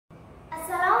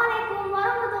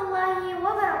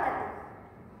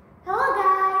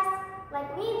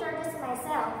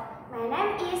myself. My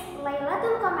name is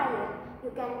Lailatul.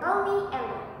 You can call me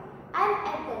Ella. I'm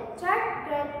at the 3rd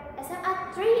grade SMA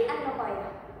 3 Anokoya.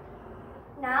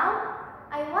 Now,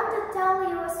 I want to tell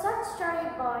you a short story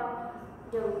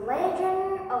about the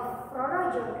legend of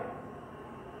Roro.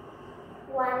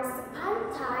 Once upon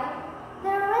a time,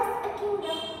 there was a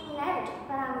kingdom named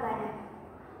Prambanan.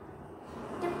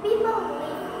 The people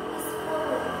lived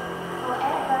peacefully.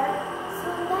 However,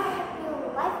 soon their happy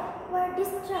life were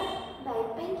destroyed by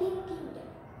Pengging Kingdom.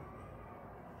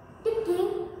 The king,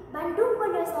 Bandung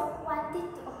Bondoso, wanted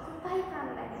to occupy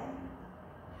Prambanan.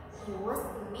 He was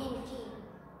the main king.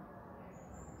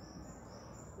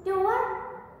 The war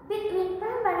between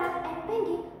Prambanan and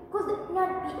Pengging could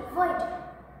not be avoided.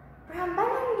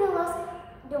 Prambanan lost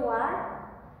the war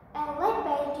and led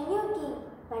by the new king,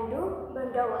 Bandung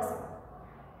Bondoso.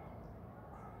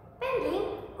 Pengging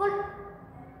could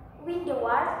win the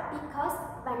war because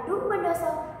Bandung Bondoso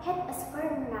had a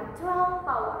supernatural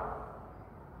power.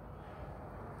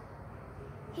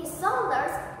 His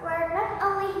soldiers were not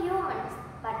only humans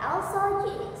but also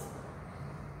genies.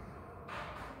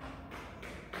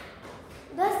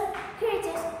 Those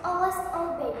creatures always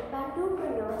obeyed Bandung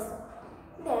Bondoso.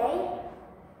 They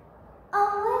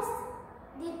always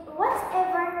did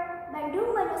whatever Bandung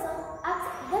Bondoso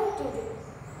asked them to do.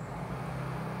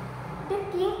 The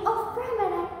king of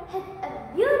Prambanan had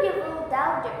a beautiful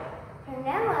daughter. Her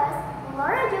name was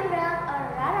Loro Jonggrang or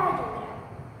Rara Jonggrang.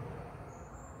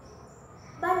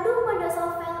 Bandung Bondoso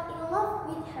fell in love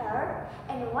with her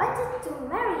and wanted to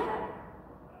marry her.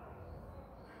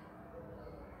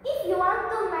 If you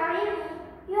want to marry me,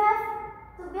 you have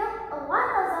to build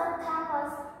 1,000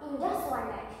 temples in just one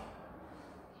night,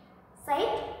 said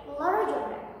Loro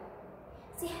Jonggrang.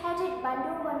 She hated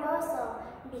Bandung Bondoso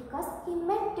because he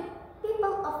made the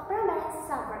people of Prambanan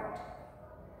suffered.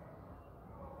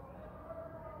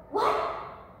 What?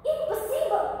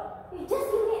 Impossible! You just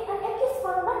give me an excuse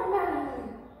for not marrying me,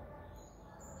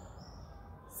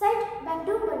 said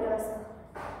Bandung Bondoso.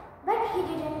 But he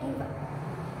didn't give up.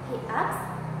 He asked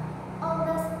all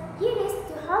those genies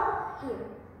to help him.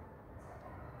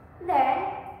 Then,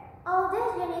 all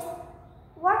those genies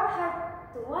worked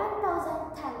hard to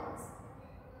 1,000 temples.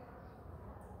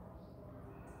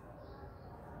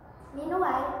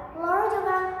 Meanwhile, Loro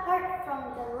Jonggrang heard from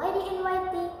the lady in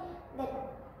waiting that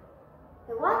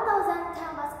the 1,000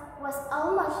 temples was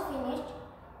almost finished.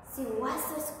 She was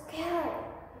so scared.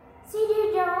 She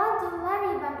didn't want to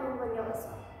marry Bandung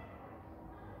Bondoso.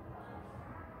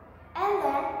 And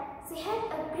then she had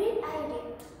a great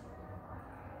idea.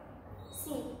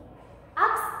 She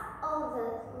asked all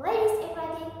the ladies in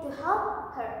waiting to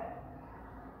help her.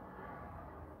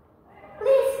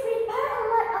 Please prepare a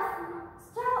lot of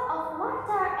straw of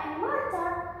mortar and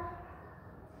mortar.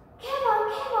 Come on,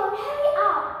 hurry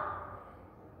up,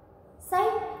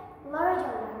 said Loro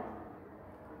Jonggrang.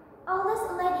 All those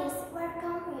ladies were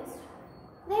confused.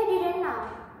 They didn't know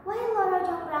why Loro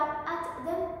Jonggrang asked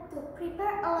them to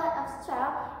prepare a lot of straw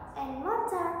and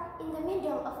mortar in the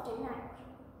middle of the night.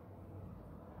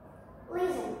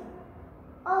 Listen,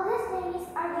 all these ladies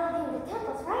are building the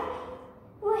temples, right?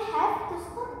 We have to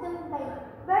stop them by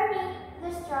burning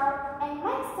the straw and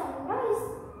make some noise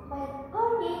by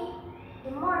pounding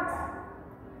the mortar.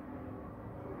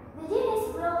 The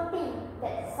genies will think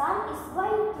that the sun is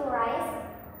going to rise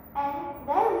and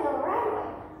they will run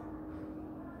away.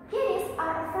 Genies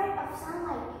are afraid of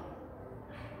sunlight.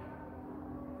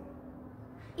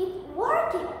 It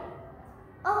worked!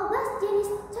 All those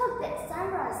genies thought that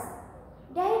sunrise.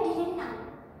 They didn't know.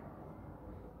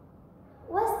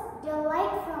 Was the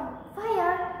light from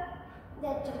fire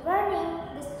that burning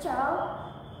the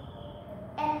straw,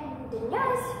 and the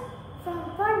noise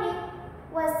from burning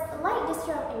was like the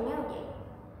straw a new day.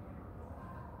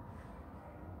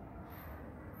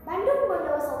 Bandung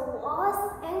Bondoso was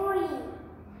angry.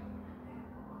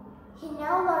 He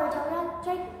now Loro Jonggrang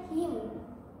tricked him.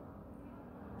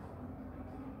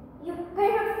 You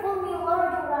better fool me, Loro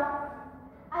Jonggrang.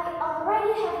 I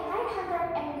already have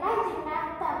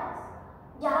 999 temples.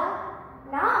 Yeah,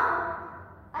 now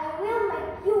I will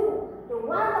make you the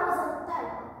 1,000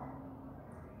 temple.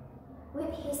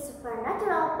 With his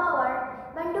supernatural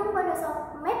power, Bandung Bondoso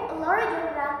made Loro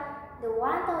Jonggrang the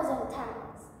 1,000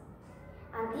 temples.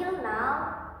 Until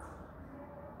now,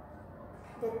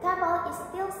 the temple is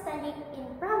still standing in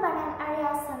Prambanan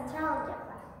area, Central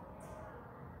Java.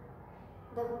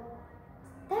 The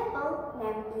temple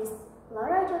name is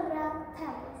Loro Jonggrang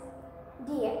Temple.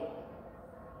 The